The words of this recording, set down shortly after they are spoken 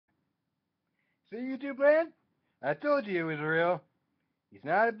See, YouTube man? I told you he was real. He's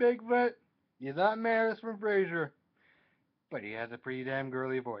not a Bigfoot. He's not Maris from Frasier. But he has a pretty damn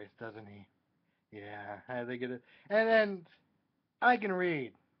girly voice, doesn't he? Yeah, I think it is. And then I can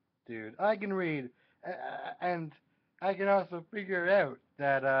read, dude. I can read. And I can also figure out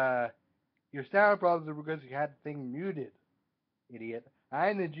that your sound problems are because you had the thing muted, idiot.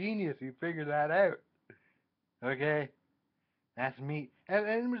 I'm the genius who figured that out. Okay? That's me. And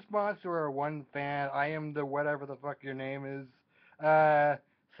in response to our one fan, I am the whatever the fuck your name is,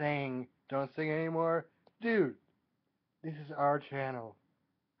 saying, don't sing anymore. Dude, this is our channel.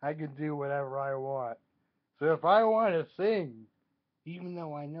 I can do whatever I want. So if I want to sing, even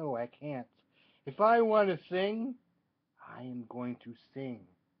though I know I can't, if I want to sing, I am going to sing.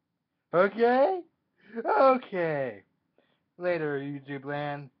 Okay? Okay. Later, YouTube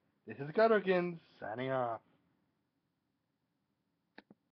land. This is Gutterkins signing off.